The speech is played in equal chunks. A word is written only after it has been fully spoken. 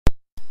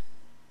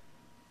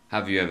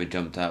Have you ever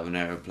jumped out of an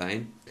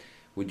aeroplane?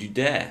 Would you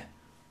dare?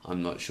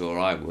 I'm not sure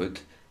I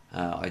would.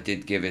 I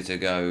did give it a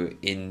go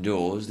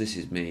indoors. This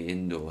is me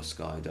indoor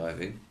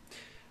skydiving.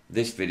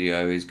 This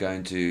video is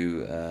going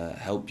to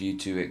help you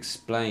to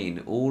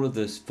explain all of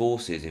the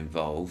forces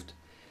involved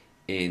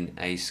in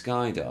a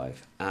skydive,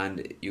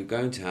 and you're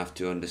going to have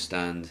to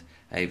understand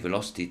a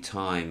velocity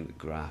time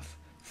graph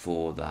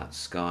for that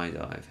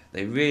skydive.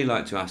 They really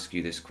like to ask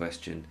you this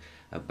question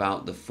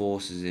about the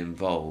forces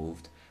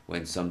involved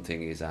when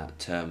something is at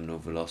terminal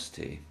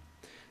velocity.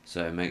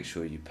 So make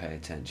sure you pay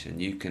attention.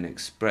 You can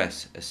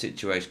express a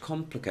situation,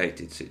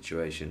 complicated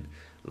situation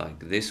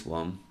like this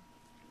one,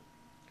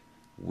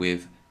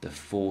 with the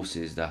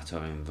forces that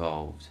are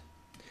involved.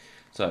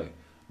 So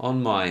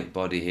on my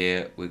body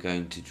here, we're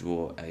going to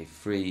draw a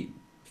free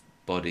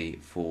body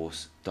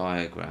force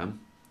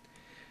diagram.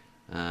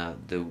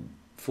 The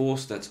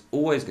force that's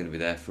always going to be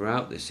there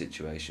throughout this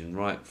situation,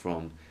 right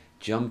from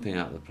jumping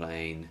out of the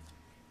plane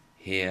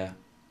here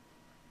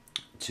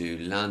to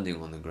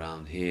landing on the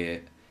ground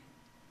here,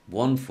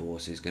 one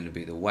force is going to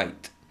be the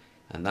weight,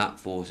 and that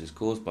force is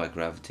caused by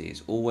gravity.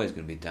 It's always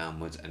going to be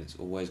downwards, and it's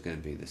always going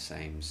to be the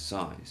same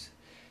size.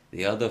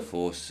 The other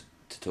force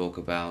to talk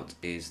about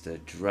is the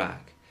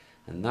drag,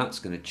 and that's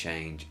going to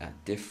change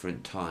at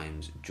different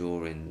times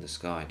during the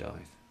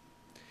skydive.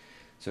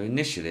 So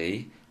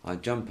initially I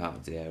jump out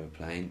of the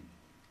aeroplane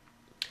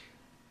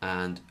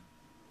and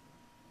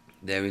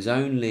there is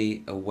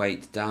only a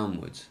weight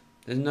downwards.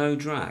 There's no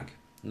drag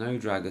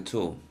at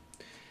all.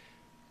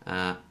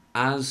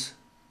 As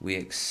we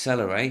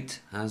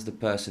accelerate, as the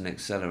person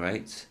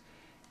accelerates,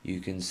 you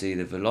can see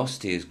the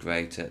velocity is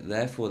greater,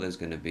 therefore there's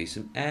going to be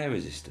some air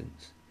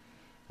resistance,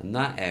 and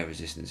that air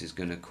resistance is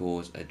going to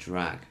cause a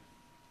drag.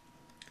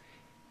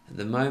 At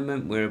the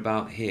moment we're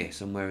about here,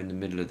 somewhere in the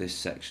middle of this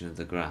section of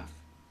the graph.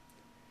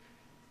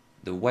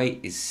 The weight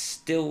is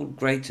still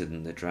greater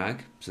than the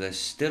drag, so there's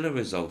still a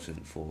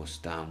resultant force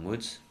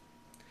downwards,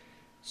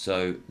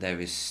 so there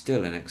is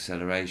still an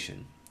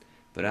acceleration.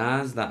 But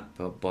as that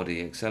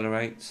body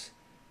accelerates,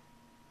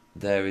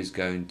 there is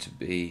going to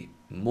be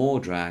more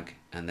drag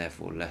and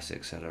therefore less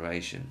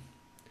acceleration.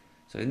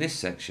 So in this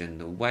section,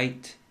 the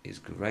weight is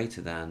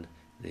greater than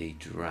the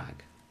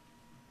drag.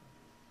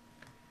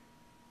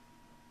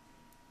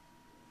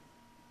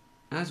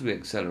 As we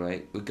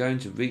accelerate, we're going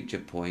to reach a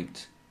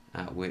point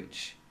at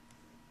which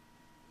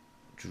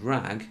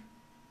drag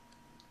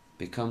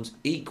becomes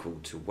equal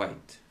to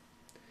weight.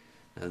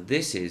 Now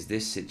this is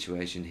this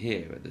situation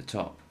here at the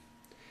top,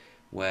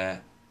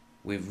 where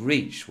we've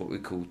reached what we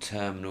call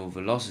terminal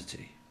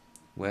velocity,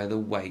 where the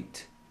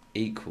weight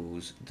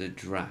equals the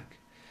drag.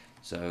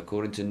 So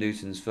according to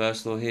Newton's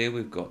first law here,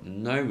 we've got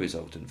no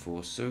resultant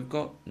force, so we've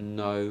got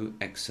no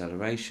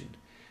acceleration.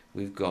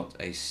 We've got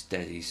a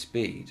steady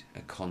speed,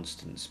 a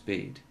constant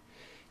speed.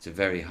 It's a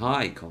very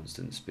high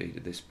constant speed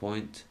at this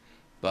point,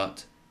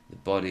 but the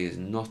body is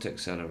not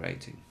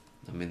accelerating.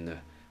 I'm in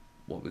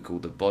what we call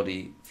the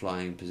body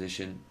flying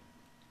position.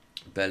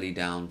 Belly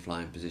down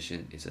flying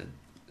position is a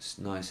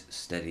nice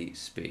steady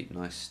speed,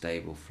 nice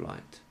stable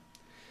flight.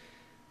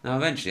 Now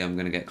eventually I'm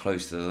going to get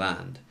close to the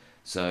land,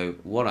 so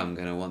what I'm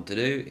going to want to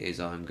do is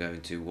I'm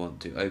going to want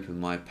to open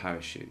my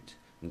parachute.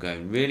 I'm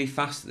going really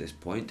fast at this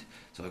point,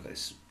 so I've got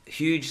this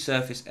huge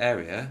surface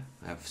area.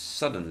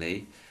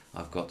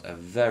 I've got a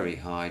very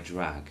high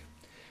drag.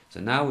 So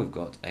now we've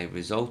got a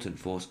resultant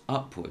force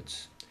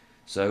upwards,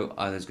 so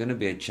there's going to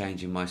be a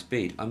change in my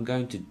speed. I'm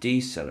going to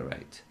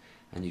decelerate,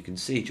 and you can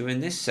see during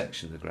this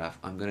section of the graph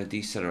I'm going to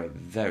decelerate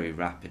very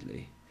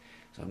rapidly.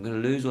 So I'm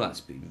going to lose all that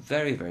speed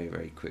very, very,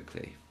 very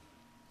quickly.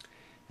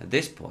 At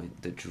this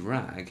point the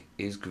drag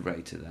is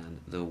greater than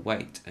the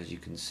weight, as you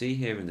can see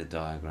here in the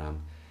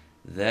diagram.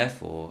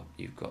 Therefore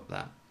you've got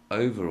that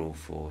overall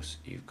force,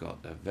 you've got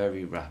a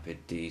very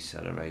rapid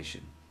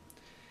deceleration.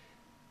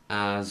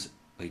 As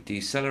we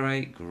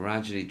decelerate,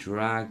 gradually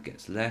drag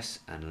gets less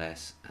and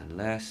less and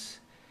less,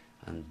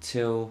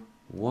 until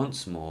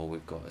once more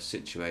we've got a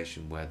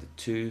situation where the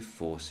two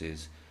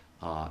forces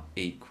are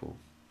equal.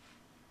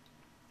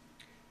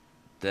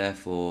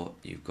 Therefore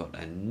you've got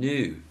a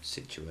new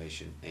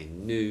situation, a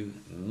new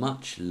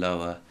much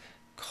lower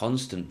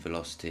constant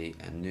velocity,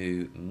 a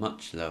new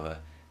much lower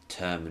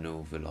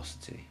terminal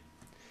velocity.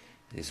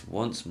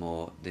 Once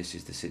more, this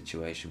is the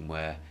situation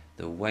where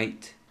the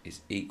weight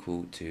is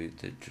equal to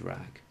the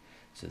drag,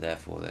 so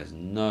therefore there's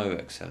no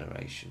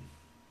acceleration.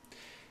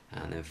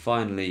 And then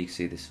finally you can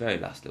see this very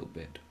last little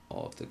bit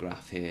of the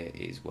graph here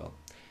is, well,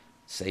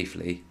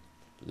 safely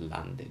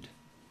landed.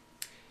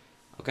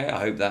 Okay, I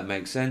hope that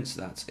makes sense.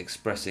 That's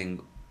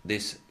expressing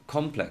this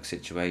complex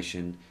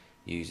situation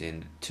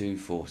using two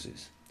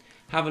forces.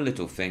 Have a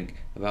little think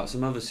about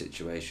some other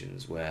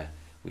situations where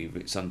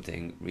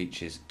something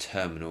reaches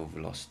terminal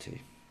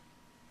velocity.